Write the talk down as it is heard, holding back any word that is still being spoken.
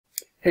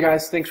Hey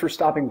guys, thanks for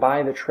stopping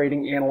by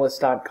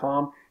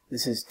thetradinganalyst.com.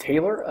 This is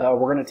Taylor.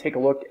 We're going to take a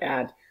look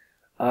at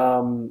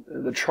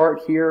the chart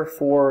here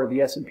for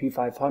the S&P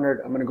 500.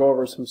 I'm going to go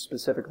over some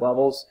specific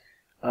levels,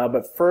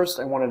 but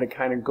first I wanted to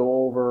kind of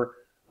go over,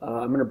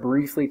 I'm going to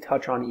briefly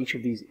touch on each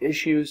of these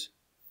issues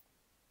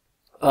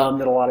that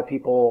a lot of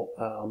people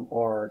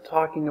are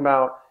talking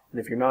about, and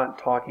if you're not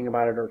talking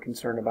about it or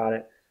concerned about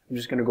it, I'm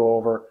just going to go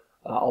over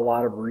a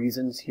lot of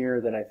reasons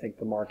here that I think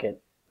the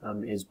market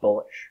is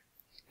bullish.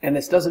 And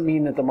this doesn't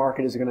mean that the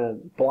market is going to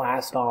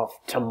blast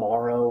off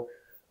tomorrow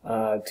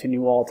to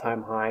new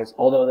all-time highs,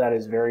 although that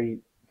is very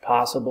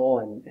possible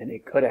and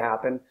it could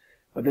happen.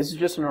 But this is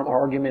just an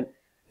argument.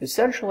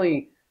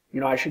 Essentially,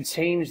 I should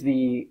change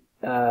the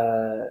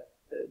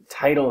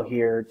title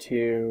here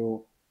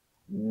to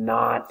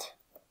not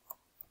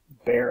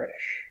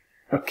bearish.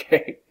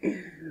 Okay?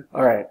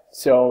 All right.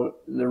 So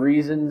the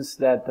reasons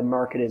that the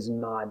market is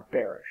not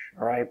bearish,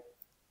 all right?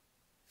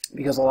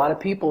 Because a lot of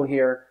people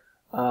here,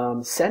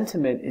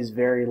 sentiment is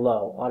very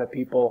low. A lot of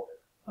people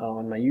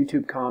on my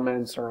YouTube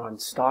comments or on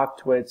stock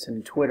twits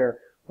and Twitter,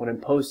 when I'm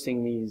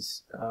posting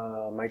these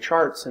my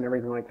charts and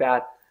everything like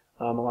that,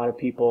 a lot of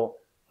people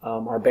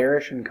are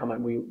bearish and comment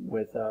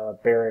with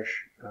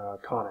bearish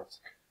comments.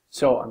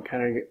 So I'm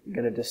kind of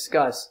going to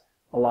discuss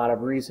a lot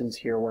of reasons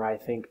here where I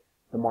think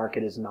the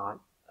market is not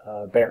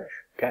bearish.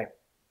 Okay.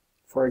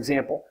 For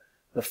example,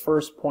 the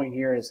first point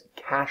here is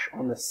cash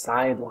on the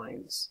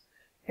sidelines,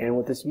 and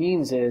what this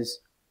means is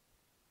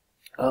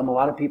a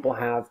lot of people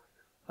have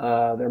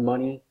their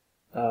money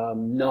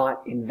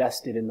not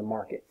invested in the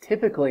market.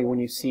 Typically, when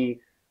you see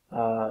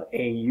a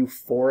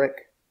euphoric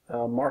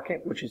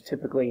market, which is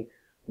typically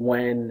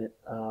when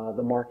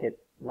the market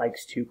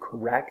likes to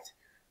correct,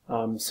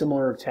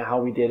 similar to how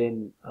we did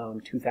in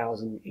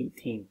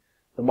 2018.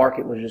 The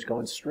market was just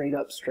going straight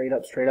up, straight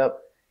up, straight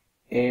up,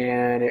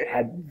 and it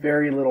had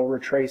very little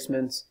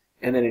retracements,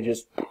 and then it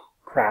just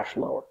crashed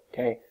lower.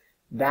 Okay,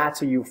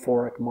 that's a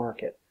euphoric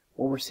market.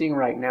 What we're seeing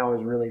right now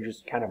is really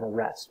just kind of a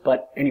rest.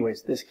 But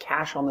anyways, this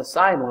cash on the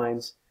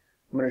sidelines,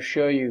 I'm going to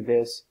show you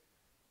this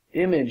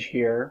image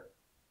here.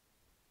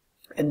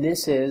 And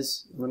this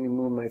is, let me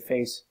move my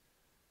face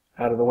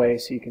out of the way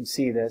so you can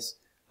see this.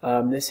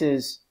 This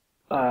is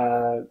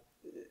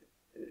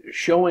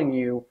showing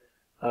you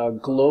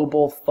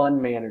global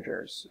fund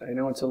managers. I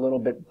know it's a little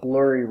bit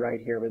blurry right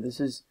here, but this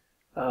is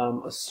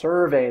a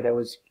survey that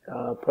was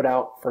put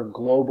out for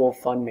global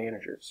fund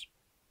managers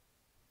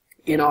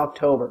in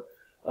October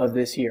of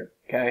this year,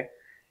 okay?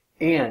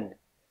 And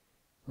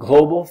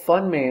global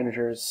fund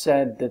managers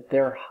said that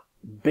their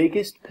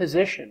biggest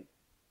position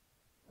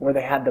where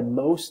they had the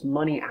most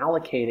money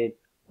allocated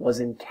was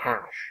in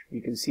cash.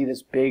 You can see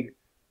this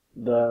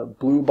the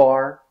blue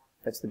bar,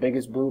 that's the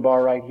biggest blue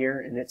bar right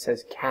here, and it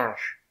says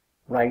cash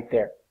right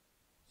there.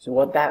 So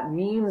what that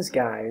means,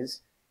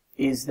 guys,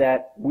 is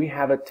that we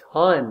have a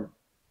ton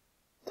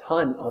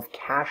of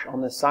cash on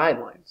the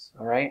sidelines,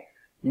 all right?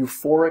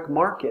 Euphoric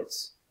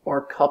markets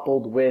are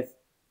coupled with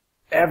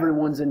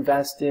everyone's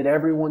invested,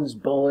 everyone's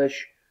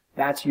bullish.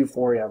 That's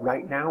euphoria.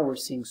 Right now, we're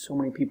seeing so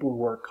many people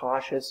who are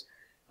cautious.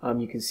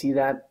 You can see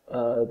that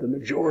the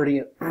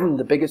majority,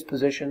 the biggest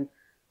position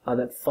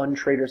that fund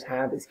traders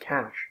have is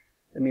cash.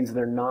 That means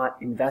they're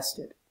not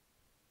invested.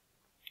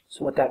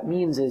 So what that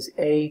means is,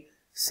 A,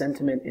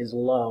 sentiment is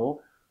low,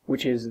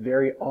 which is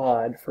very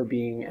odd for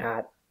being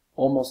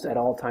almost at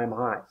all-time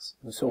highs.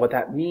 So what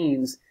that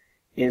means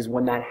is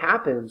when that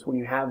happens, when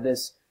you have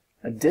this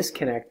a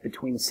disconnect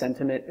between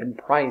sentiment and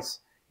price,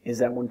 is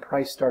that when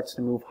price starts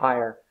to move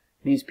higher,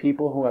 these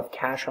people who have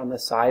cash on the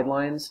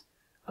sidelines,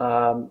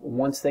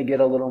 once they get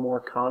a little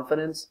more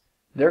confidence,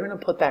 they're going to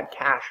put that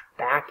cash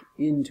back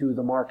into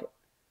the market,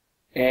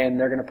 and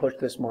they're going to push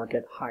this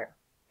market higher.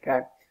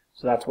 Okay,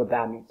 so that's what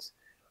that means.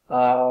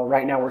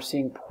 Right now we're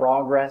seeing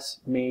progress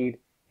made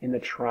in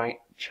the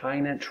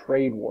China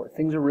trade war.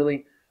 Things are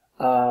really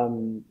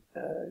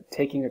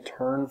taking a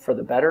turn for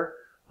the better.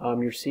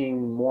 You're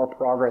seeing more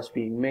progress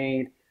being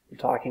made. You're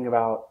talking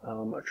about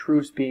a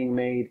truce being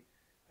made.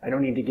 I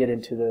don't need to get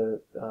into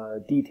the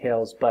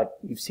details, but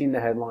you've seen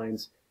the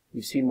headlines.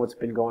 You've seen what's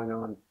been going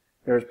on.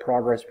 There's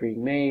progress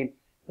being made.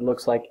 It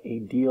looks like a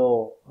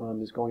deal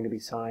is going to be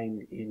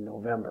signed in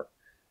November.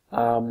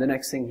 The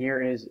next thing here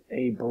is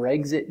a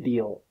Brexit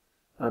deal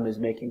is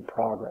making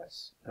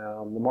progress.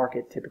 The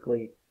market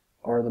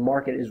the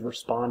market is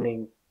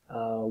responding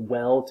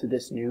well to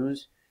this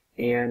news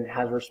and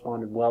has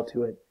responded well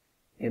to it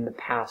in the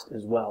past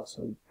as well.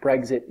 So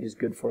Brexit is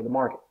good for the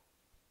market.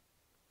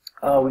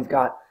 We've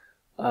got,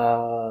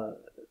 and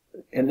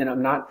then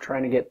I'm not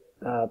trying to get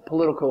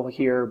political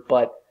here,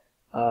 but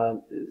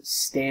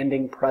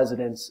standing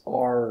presidents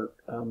are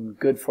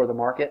good for the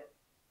market.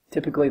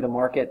 Typically the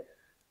market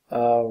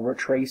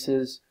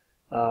retraces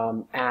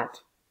at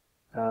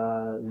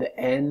the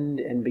end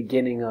and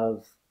beginning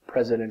of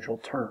presidential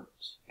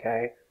terms.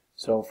 Okay,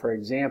 so for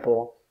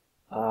example,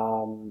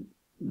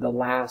 the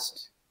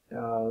last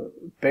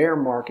bear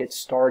market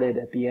started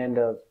at the end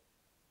of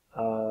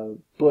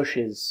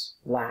Bush's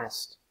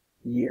last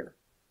year.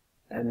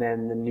 and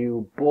then the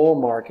new bull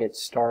market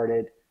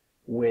started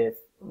with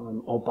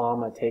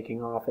Obama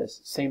taking office.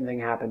 Same thing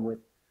happened with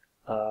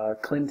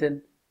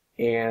Clinton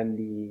and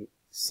the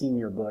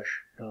senior Bush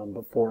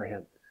before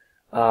him.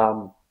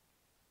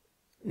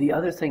 The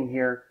other thing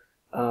here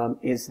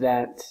is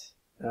that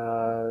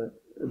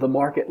the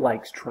market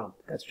likes Trump.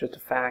 That's just a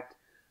fact.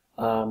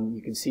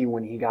 You can see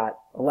when he got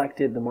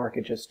elected, the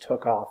market just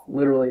took off.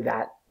 Literally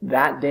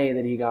that day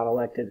that he got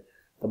elected,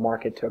 the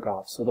market took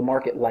off. So the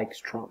market likes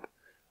Trump.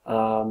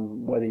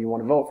 Whether you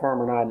want to vote for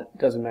him or not, it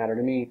doesn't matter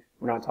to me.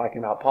 We're not talking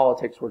about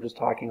politics. We're just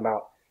talking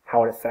about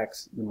how it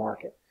affects the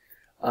market.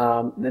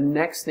 The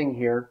next thing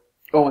here,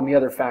 and the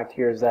other fact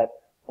here is that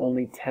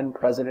only 10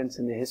 presidents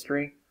in the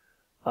history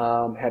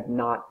have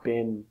not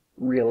been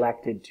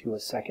reelected to a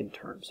second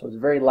term. So it's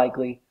very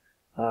likely,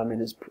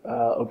 and his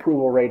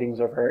approval ratings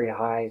are very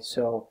high.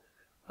 So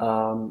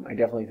I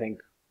definitely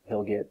think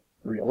he'll get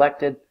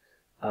reelected,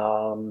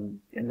 and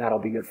that'll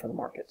be good for the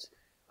markets.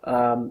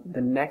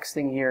 The next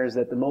thing here is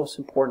that the most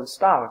important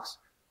stocks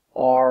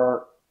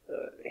are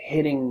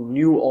hitting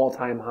new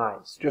all-time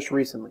highs just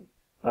recently,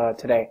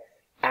 today.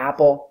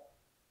 Apple,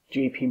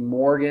 JP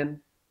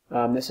Morgan.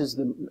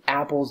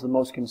 Apple's the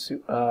most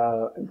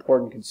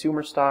important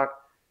consumer stock.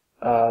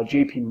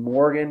 JP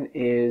Morgan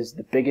is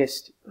the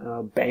biggest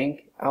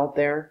bank out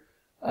there,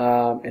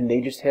 and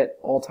they just hit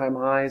all-time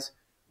highs.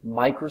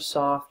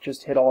 Microsoft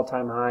just hit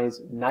all-time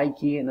highs.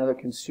 Nike, another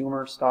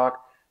consumer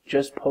stock,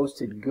 just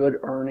posted good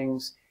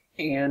earnings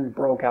and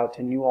broke out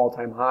to new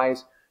all-time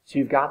highs. So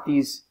you've got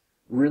these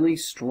really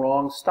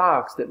strong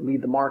stocks that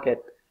lead the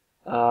market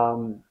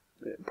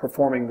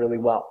performing really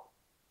well.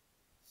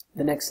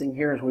 The next thing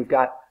here is we've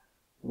got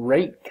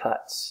rate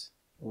cuts.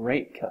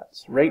 Rate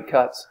cuts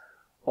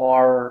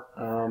are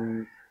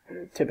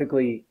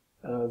typically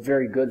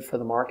very good for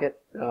the market.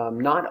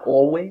 Not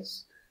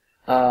always,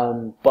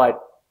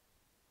 but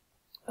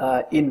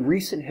in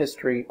recent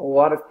history, a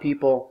lot of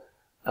people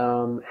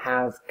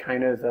have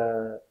kind of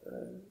a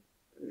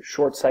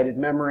short-sighted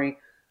memory.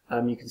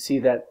 You can see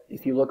that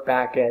if you look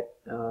back at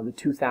the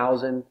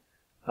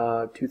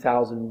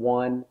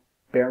 2001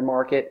 bear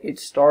market, it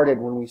started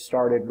when we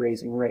started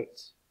raising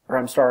rates.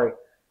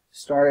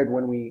 Started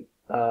when we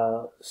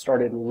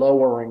started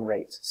lowering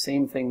rates.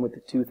 Same thing with the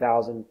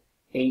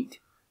 2008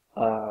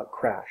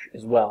 crash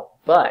as well.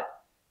 But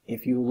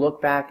if you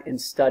look back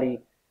and study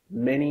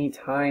many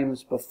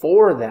times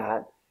before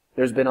that,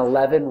 there's been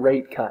 11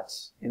 rate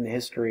cuts in the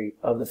history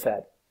of the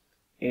Fed.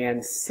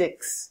 And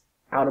 6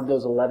 out of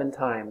those 11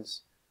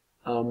 times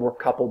were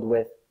coupled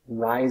with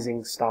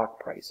rising stock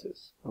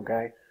prices.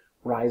 Okay?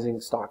 Rising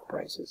stock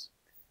prices.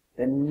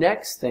 The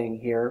next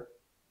thing here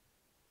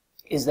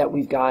is that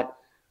we've got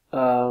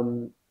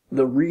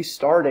the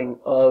restarting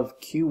of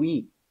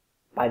QE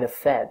by the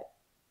Fed.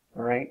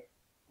 All right?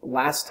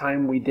 Last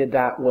time we did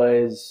that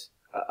was,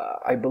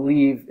 I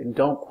believe, and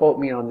don't quote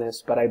me on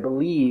this, but I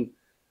believe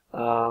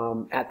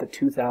at the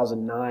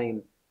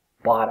 2009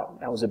 bottom.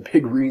 That was a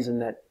big reason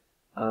that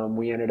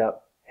we ended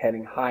up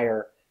heading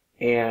higher,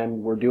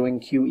 and we're doing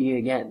QE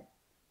again.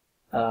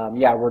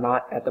 Yeah, we're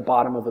not at the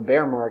bottom of the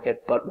bear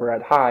market, but we're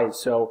at highs,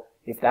 so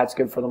if that's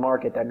good for the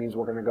market, that means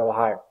we're going to go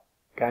higher.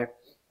 Okay?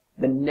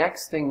 The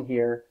next thing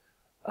here,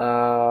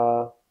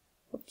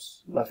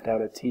 oops, left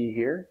out a T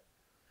here,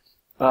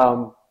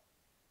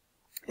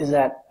 is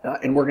that,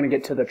 and we're going to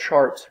get to the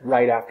charts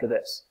right after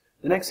this.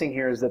 The next thing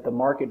here is that the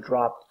market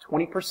dropped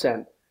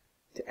 20%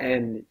 to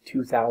end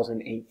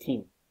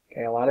 2018.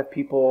 Okay, a lot of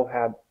people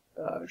have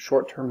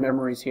short-term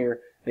memories here.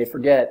 They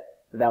forget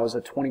that was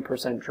a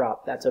 20%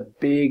 drop. That's a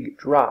big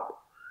drop.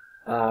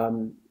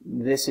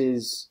 This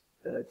is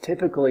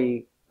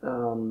typically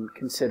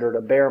considered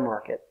a bear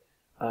market.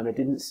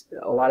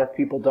 A lot of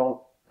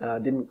people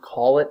didn't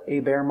call it a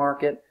bear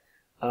market.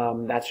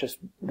 That's just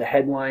the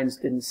headlines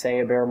didn't say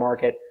a bear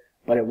market,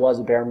 but it was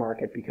a bear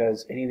market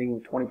because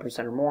anything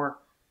 20% or more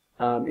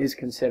is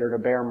considered a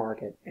bear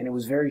market, and it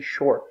was very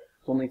short.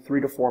 It was only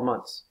 3 to 4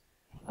 months.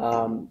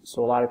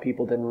 So a lot of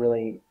people didn't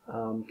really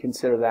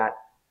consider that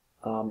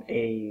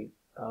a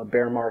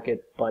bear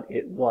market, but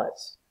it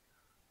was.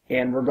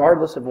 And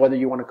regardless of whether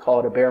you want to call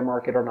it a bear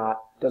market or not,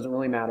 doesn't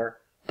really matter.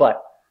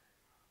 But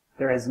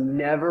there has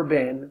never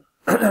been,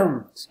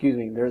 excuse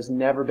me, there's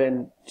never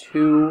been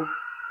 2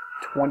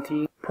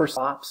 20%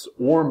 drops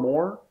or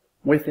more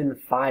within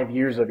 5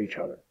 years of each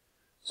other.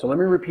 So let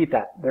me repeat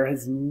that. There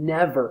has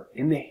never,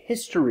 in the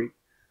history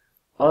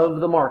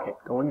of the market,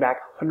 going back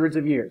hundreds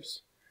of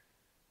years,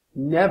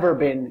 never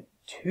been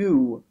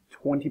 2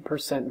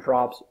 20%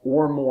 drops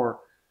or more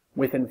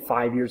within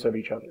 5 years of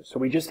each other. So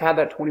we just had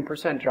that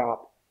 20%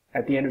 drop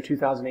at the end of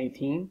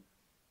 2018.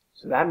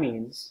 So that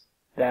means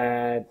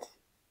that,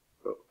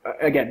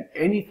 again,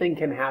 anything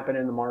can happen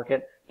in the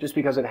market. Just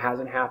because it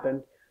hasn't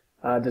happened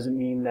doesn't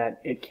mean that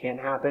it can't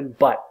happen.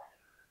 But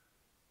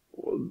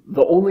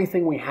the only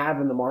thing we have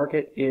in the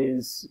market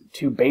is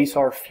to base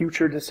our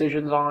future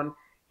decisions on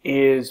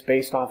is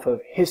based off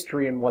of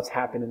history and what's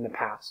happened in the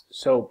past.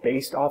 So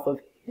based off of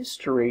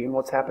history and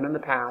what's happened in the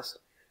past,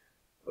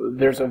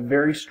 there's a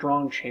very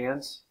strong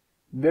chance,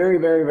 very,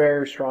 very,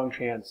 very strong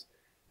chance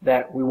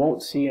that we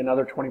won't see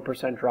another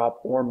 20% drop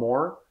or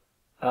more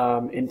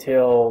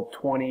until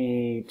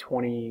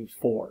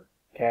 2024,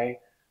 okay?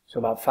 So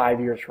about 5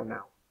 years from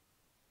now.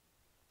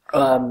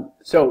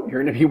 So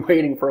you're going to be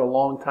waiting for a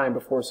long time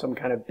before some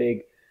kind of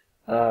big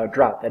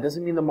drop. That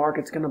doesn't mean the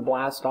market's going to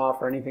blast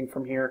off or anything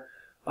from here.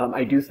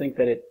 I do think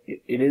that it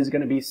is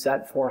going to be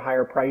set for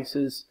higher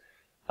prices.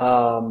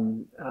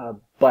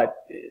 But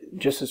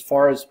just as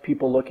far as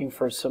people looking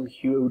for some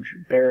huge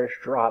bearish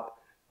drop,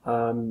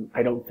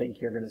 I don't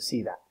think you're going to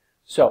see that.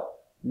 So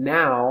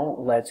now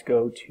let's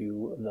go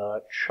to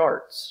the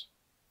charts.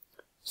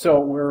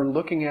 So we're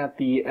looking at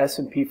the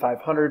S&P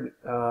 500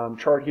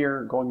 chart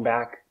here, going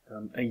back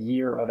a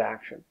year of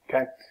action.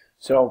 Okay,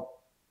 so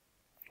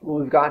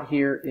what we've got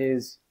here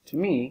is, to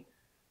me,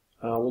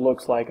 what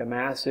looks like a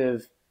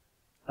massive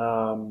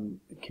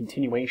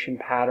continuation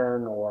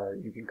pattern, or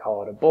you can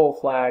call it a bull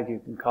flag, you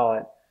can call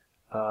it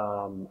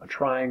a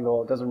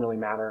triangle. It doesn't really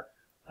matter,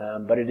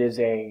 but it is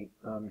a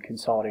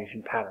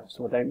consolidation pattern.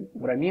 So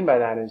what I mean by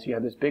that is you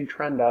have this big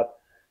trend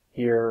up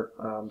here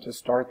to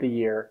start the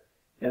year,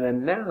 and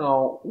then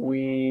now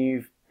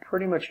we've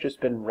pretty much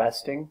just been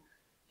resting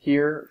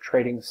here,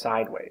 trading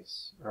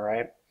sideways. All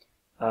right,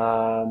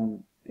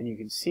 and you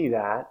can see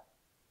that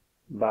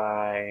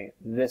by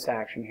this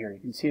action here. You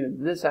can see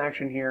that this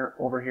action here,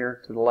 over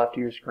here to the left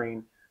of your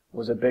screen,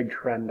 was a big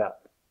trend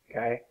up.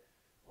 Okay,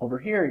 over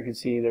here you can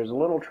see there's a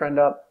little trend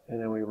up, and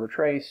then we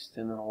retraced,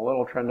 and then a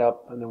little trend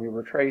up, and then we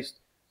retraced.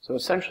 So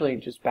essentially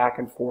just back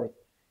and forth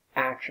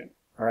action.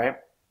 All right,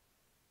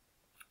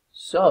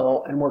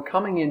 so, and we're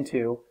coming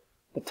into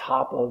the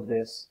top of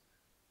this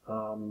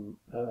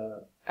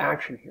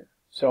action here.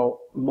 So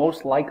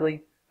most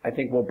likely I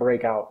think we'll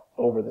break out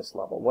over this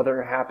level,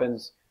 whether it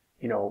happens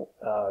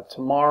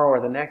tomorrow or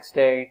the next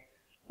day,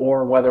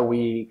 or whether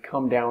we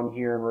come down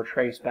here and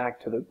retrace back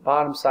to the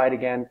bottom side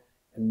again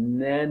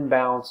and then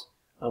bounce.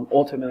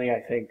 Ultimately,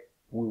 I think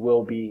we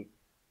will be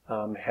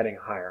heading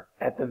higher.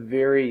 At the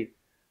very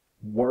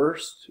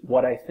worst,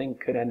 what I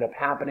think could end up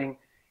happening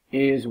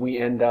is we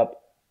end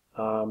up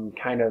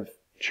kind of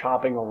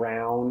chopping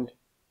around.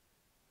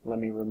 Let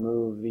me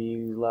remove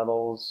these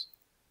levels.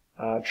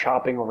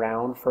 Chopping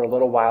around for a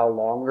little while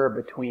longer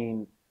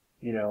between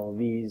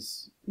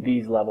these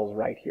levels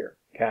right here.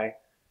 Okay,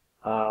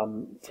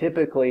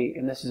 typically,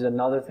 and this is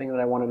another thing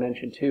that I want to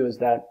mention too, is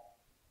that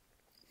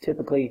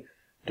typically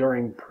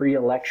during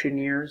pre-election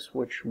years,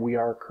 which we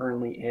are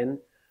currently in,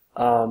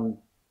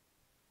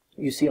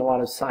 you see a lot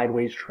of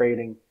sideways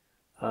trading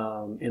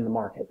in the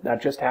market.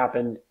 That just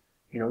happened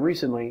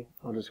recently.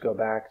 I'll just go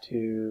back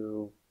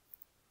to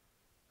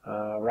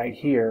right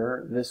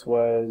here. This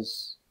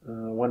was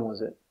when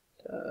was it?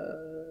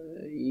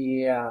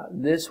 Yeah,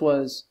 this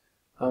was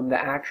the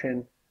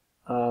action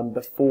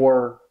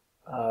before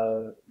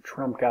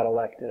Trump got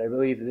elected. I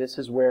believe this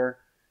is where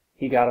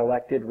he got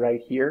elected, right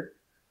here.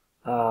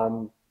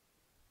 And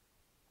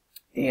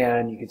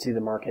you can see the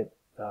market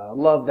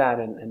loved that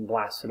and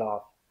blasted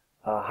off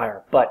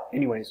higher. But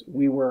anyways,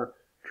 we were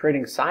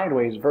trading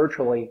sideways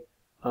virtually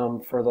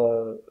for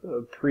the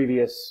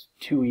previous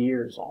 2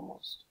 years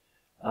almost.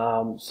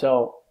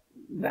 So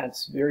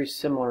that's very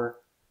similar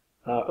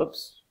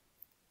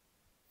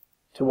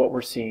to what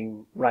we're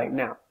seeing right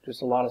now.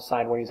 Just a lot of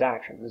sideways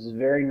action. This is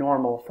very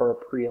normal for a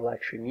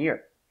pre-election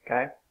year.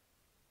 Okay,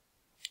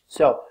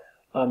 so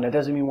that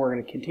doesn't mean we're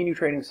going to continue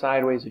trading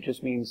sideways. It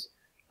just means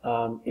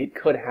it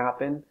could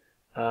happen,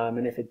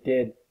 and if it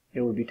did,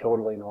 it would be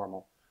totally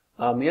normal.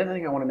 The other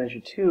thing I want to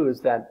mention too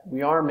is that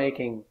we are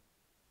making,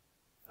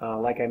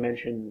 like I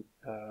mentioned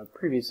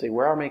previously,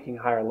 we are making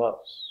higher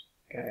lows.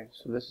 Okay,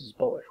 so this is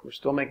bullish. We're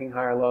still making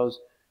higher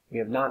lows. We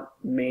have not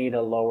made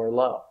a lower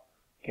low.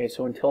 Okay,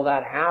 so until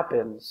that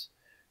happens,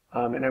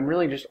 and I'm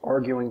really just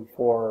arguing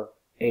for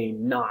a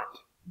not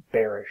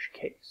bearish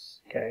case.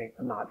 Okay,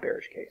 a not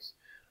bearish case.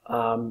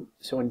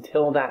 So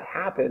until that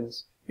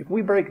happens, if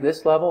we break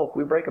this level, if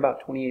we break about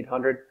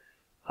 2,800,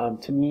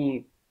 to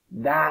me,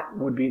 that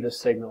would be the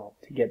signal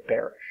to get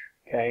bearish.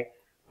 Okay,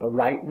 but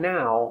right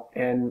now,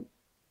 and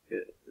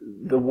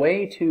the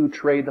way to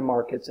trade the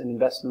markets and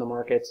invest in the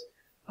markets,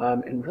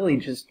 and really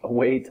just a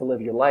way to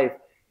live your life,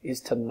 is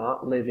to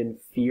not live in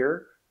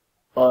fear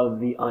of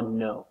the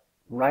unknown.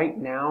 Right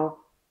now,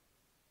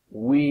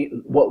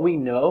 what we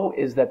know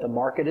is that the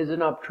market is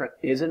in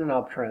an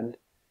uptrend.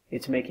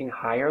 It's making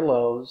higher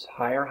lows,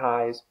 higher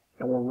highs,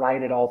 and we're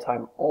right at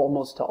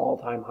almost to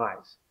all-time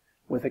highs,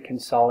 with a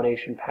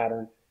consolidation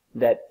pattern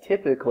that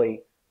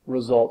typically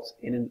results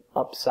in an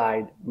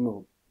upside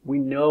move. We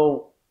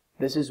know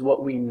this is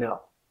what we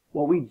know.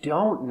 What we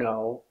don't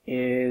know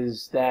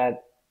is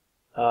that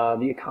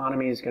the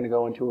economy is going to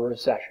go into a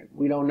recession.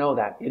 We don't know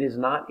that. It is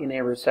not in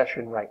a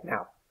recession right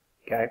now.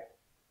 Okay?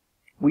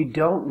 We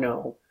don't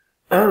know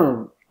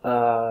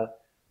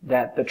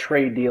that the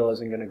trade deal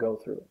isn't going to go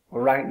through.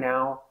 Well, right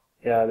now,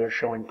 they're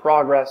showing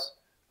progress,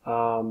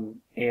 and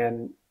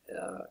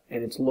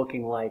it's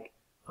looking like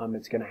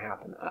it's going to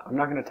happen. I'm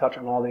not going to touch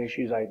on all the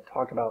issues I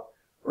talked about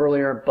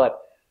earlier,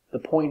 but the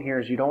point here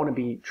is you don't want to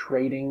be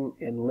trading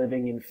and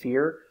living in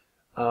fear.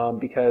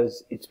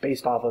 because it's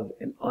based off of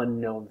an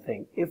unknown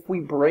thing. If we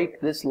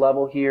break this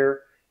level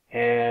here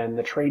and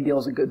the trade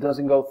deal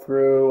doesn't go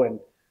through and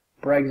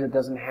Brexit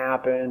doesn't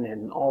happen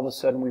and all of a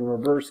sudden we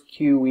reverse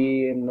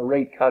QE and the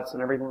rate cuts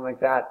and everything like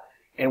that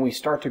and we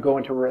start to go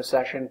into a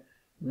recession,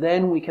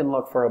 then we can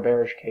look for a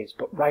bearish case.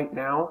 But right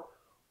now,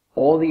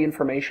 all the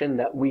information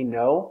that we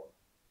know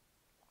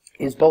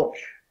is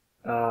bullish.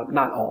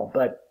 Not all,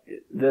 but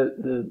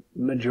the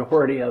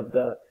majority of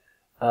the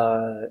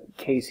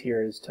case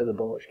here is to the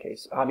bullish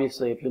case.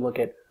 Obviously, if you look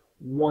at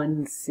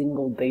one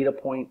single data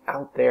point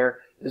out there,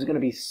 there's going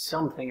to be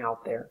something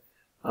out there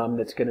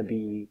that's going to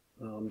be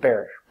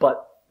bearish.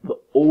 But the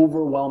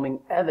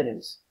overwhelming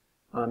evidence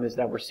is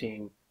that we're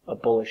seeing a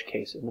bullish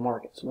case in the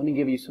market. So let me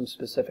give you some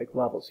specific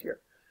levels here.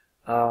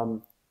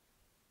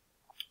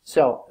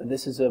 So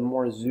this is a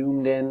more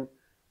zoomed in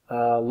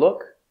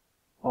look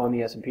on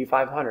the S&P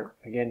 500.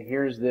 Again,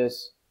 here's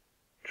this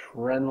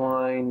trend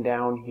line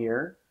down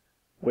here,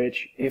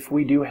 which if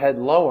we do head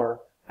lower,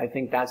 I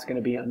think that's going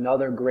to be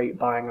another great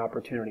buying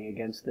opportunity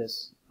against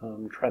this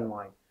trend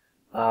line.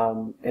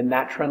 And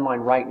that trend line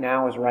right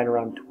now is right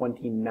around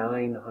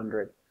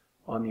 2,900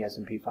 on the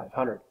S&P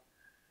 500.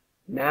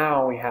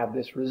 Now we have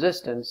this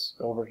resistance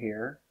over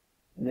here,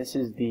 and this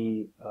is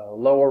the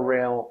lower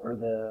rail or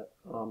the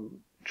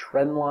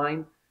trend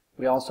line.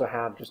 We also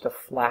have just a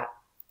flat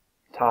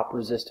top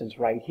resistance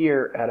right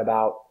here at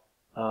about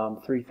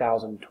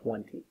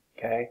 3,020.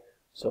 Okay,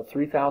 so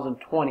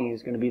 3,020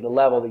 is going to be the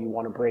level that you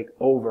want to break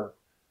over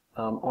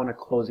on a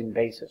closing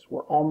basis.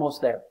 We're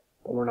almost there,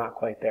 but we're not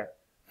quite there.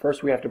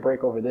 First, we have to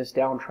break over this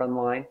downtrend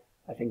line.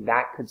 I think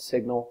that could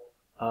signal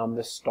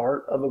the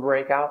start of a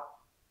breakout.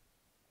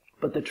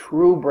 But the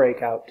true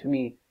breakout, to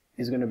me,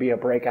 is going to be a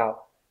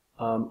breakout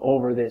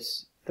over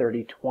this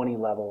 3020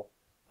 level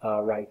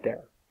right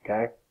there.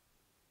 Okay.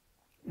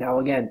 Now,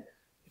 again,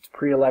 it's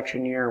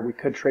pre-election year. We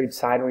could trade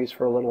sideways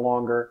for a little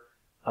longer.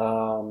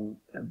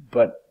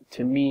 But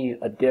to me,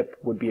 a dip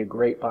would be a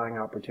great buying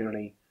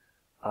opportunity,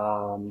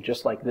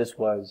 just like this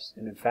was.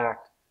 And in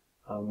fact,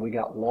 we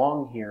got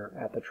long here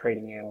at the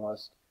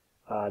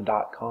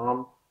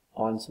tradinganalyst.com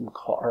on some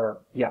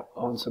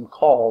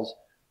calls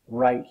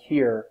right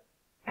here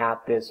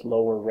at this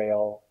lower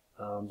rail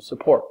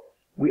support.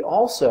 We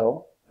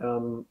also,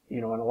 and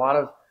a lot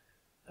of,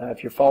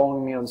 if you're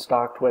following me on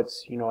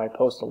StockTwits, I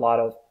post a lot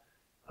of,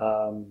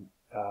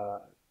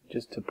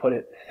 just to put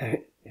it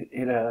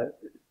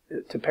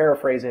to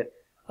paraphrase it,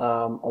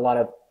 a lot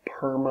of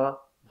perma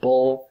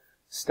bull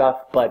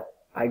stuff, but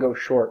I go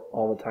short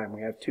all the time.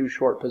 We have 2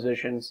 short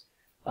positions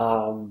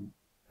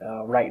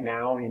right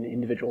now in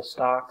individual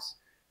stocks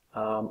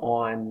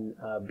on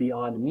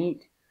Beyond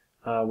Meat,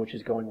 which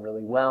is going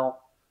really well,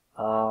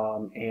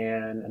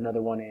 and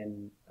another one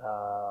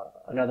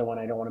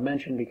I don't want to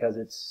mention because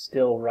it's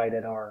still right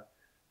at our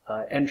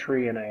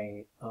entry, and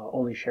I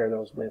only share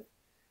those with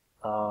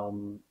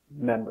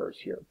members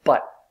here.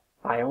 But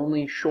I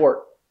only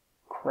short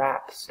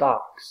crap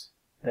stocks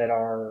that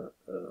are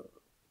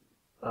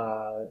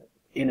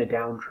in a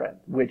downtrend,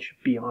 which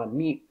Beyond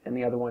Meat and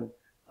the other one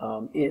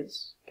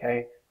is.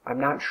 Okay, I'm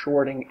not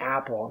shorting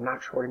Apple. I'm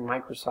not shorting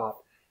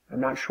Microsoft.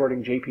 I'm not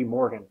shorting JP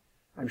Morgan.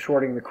 I'm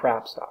shorting the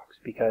crap stocks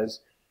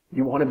because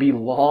you want to be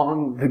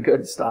long the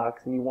good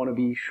stocks and you want to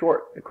be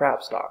short the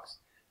crap stocks.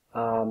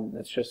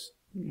 That's just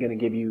going to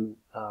give you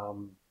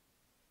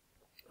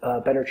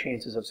better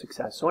chances of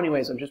success. So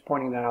anyways, I'm just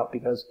pointing that out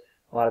because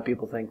a lot of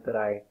people think that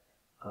I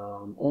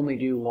only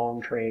do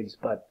long trades,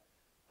 but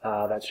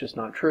that's just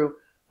not true.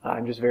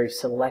 I'm just very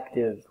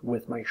selective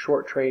with my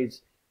short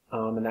trades,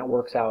 and that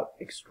works out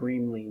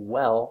extremely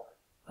well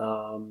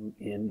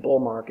in bull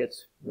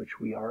markets, which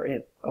we are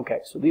in. Okay,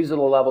 so these are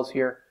the levels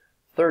here,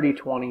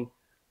 3020,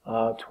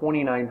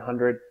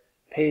 2900.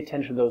 Pay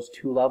attention to those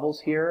 2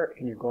 levels here,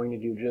 and you're going to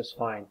do just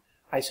fine.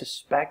 I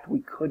suspect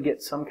we could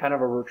get some kind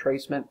of a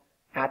retracement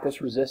at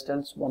this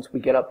resistance once we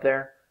get up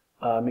there.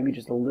 Maybe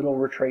just a little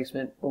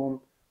retracement,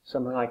 boom,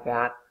 something like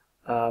that.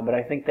 But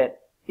I think that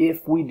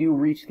if we do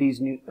reach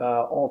these new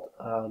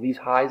these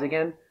highs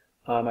again,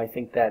 I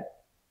think that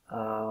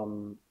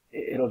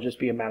it'll just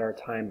be a matter of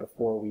time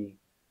before we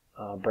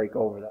break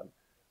over them.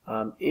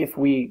 If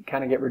we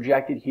kind of get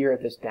rejected here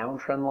at this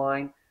downtrend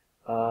line,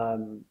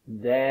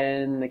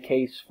 then the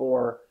case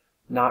for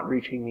not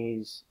reaching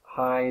these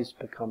highs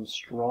becomes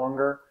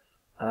stronger.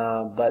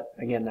 But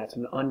again, that's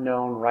an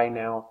unknown right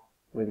now.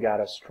 We've got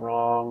a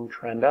strong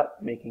trend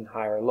up, making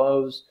higher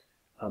lows.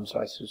 So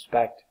I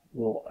suspect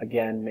we'll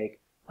again make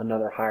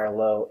another higher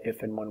low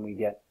if and when we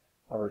get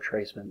a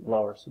retracement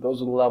lower. So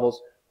those are the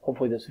levels.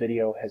 Hopefully this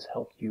video has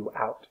helped you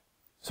out.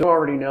 So you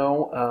already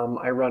know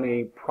I run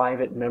a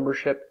private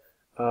membership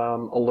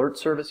alert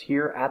service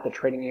here at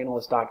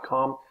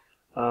thetradinganalyst.com.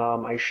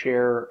 I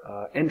share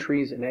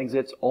entries and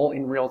exits all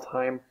in real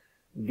time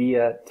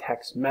via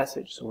text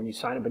message. So when you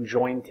sign up and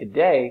join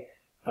today,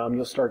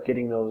 you'll start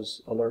getting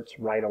those alerts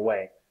right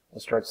away. I'll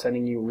start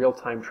sending you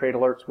real-time trade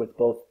alerts with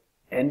both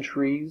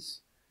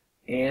entries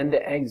and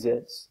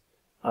exits.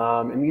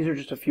 And these are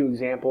just a few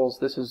examples.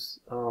 This is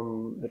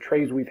the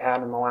trades we've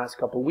had in the last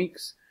couple of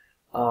weeks.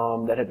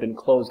 that have been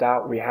closed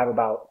out. We have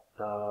about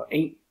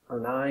 8 or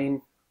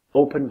 9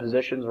 open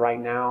positions right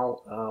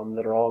now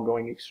that are all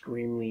going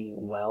extremely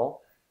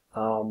well.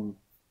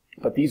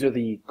 But these are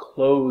the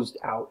closed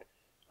out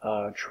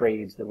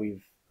trades that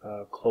we've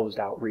closed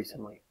out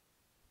recently.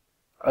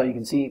 You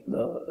can see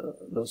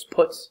those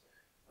puts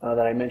that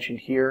I mentioned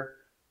here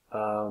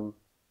on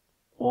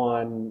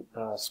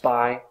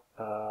SPY.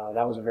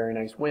 That was a very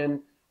nice win.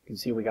 You can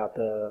see we got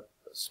the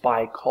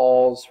SPY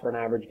calls for an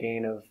average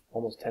gain of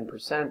almost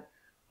 10%.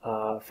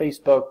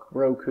 Facebook,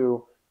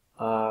 Roku,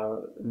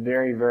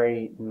 very,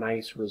 very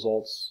nice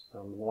results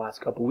in the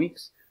last couple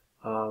weeks.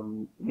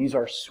 These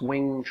are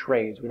swing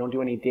trades. We don't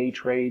do any day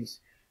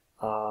trades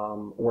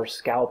or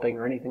scalping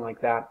or anything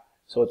like that.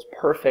 So it's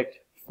perfect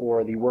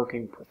for the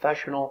working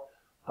professional,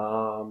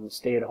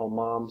 stay-at-home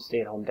mom,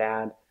 stay-at-home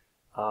dad,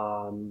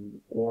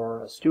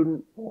 or a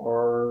student,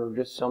 or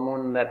just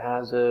someone that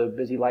has a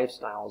busy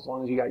lifestyle. As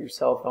long as you got your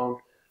cell phone,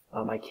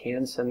 I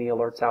can send the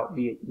alerts out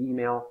via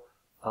email.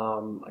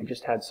 I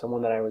just had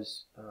someone that I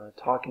was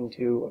talking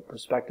to, a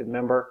prospective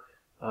member.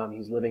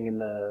 He's living in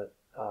the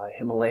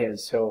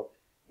Himalayas, so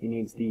he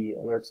needs the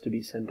alerts to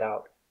be sent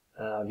out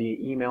via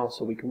email,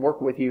 so we can work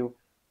with you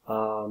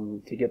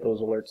to get those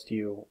alerts to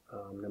you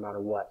no matter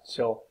what.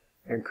 So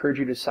I encourage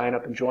you to sign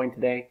up and join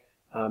today.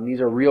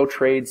 These are real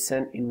trades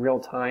sent in real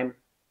time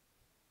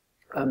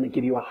that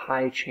give you a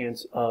high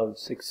chance of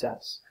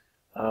success.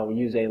 We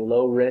use a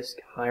low risk,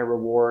 high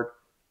reward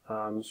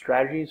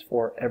strategies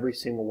for every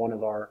single one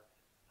of our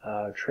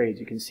trades.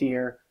 You can see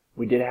here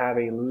we did have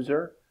a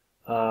loser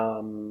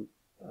on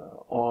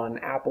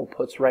Apple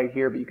puts right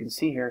here, but you can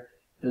see here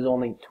there's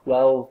only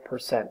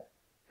 12%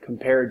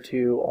 compared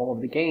to all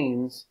of the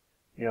gains.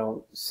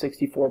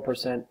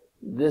 64%.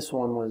 This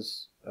one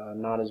was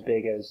not as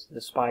big as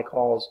the SPY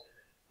calls,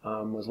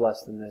 was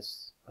less than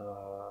this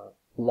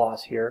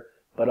loss here,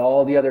 but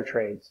all the other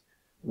trades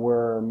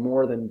were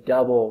more than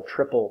double,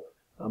 triple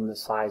the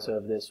size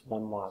of this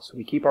one loss. So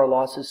we keep our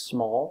losses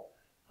small,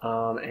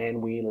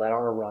 and we let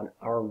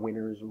our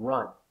winners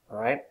run. All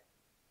right.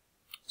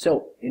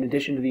 So in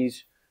addition to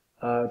these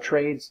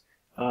trade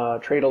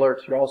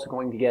alerts, you're also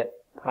going to get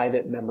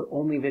private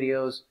member-only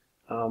videos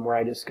where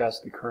I discuss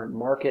the current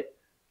market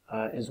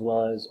as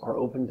well as our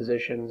open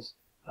positions,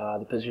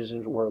 the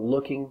positions we're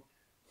looking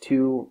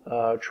to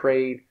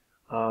trade,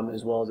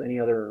 as well as any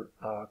other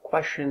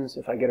questions.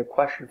 If I get a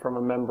question from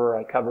a member,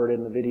 I cover it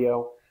in the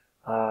video,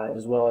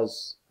 as well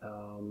as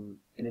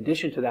in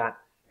addition to that,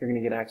 you're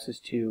going to get access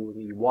to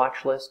the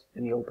watch list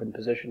and the open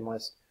position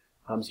list,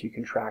 so you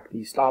can track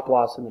the stop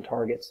loss and the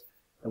targets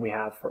that we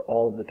have for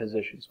all of the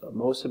positions. But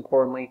most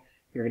importantly,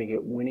 you're going to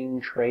get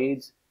winning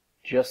trades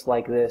just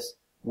like this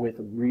with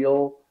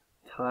real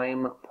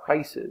time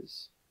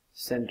prices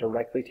sent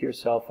directly to your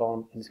cell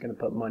phone, and it's going to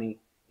put money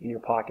in your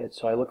pocket.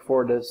 So I look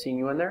forward to seeing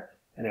you in there,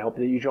 and I hope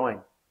that you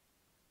join.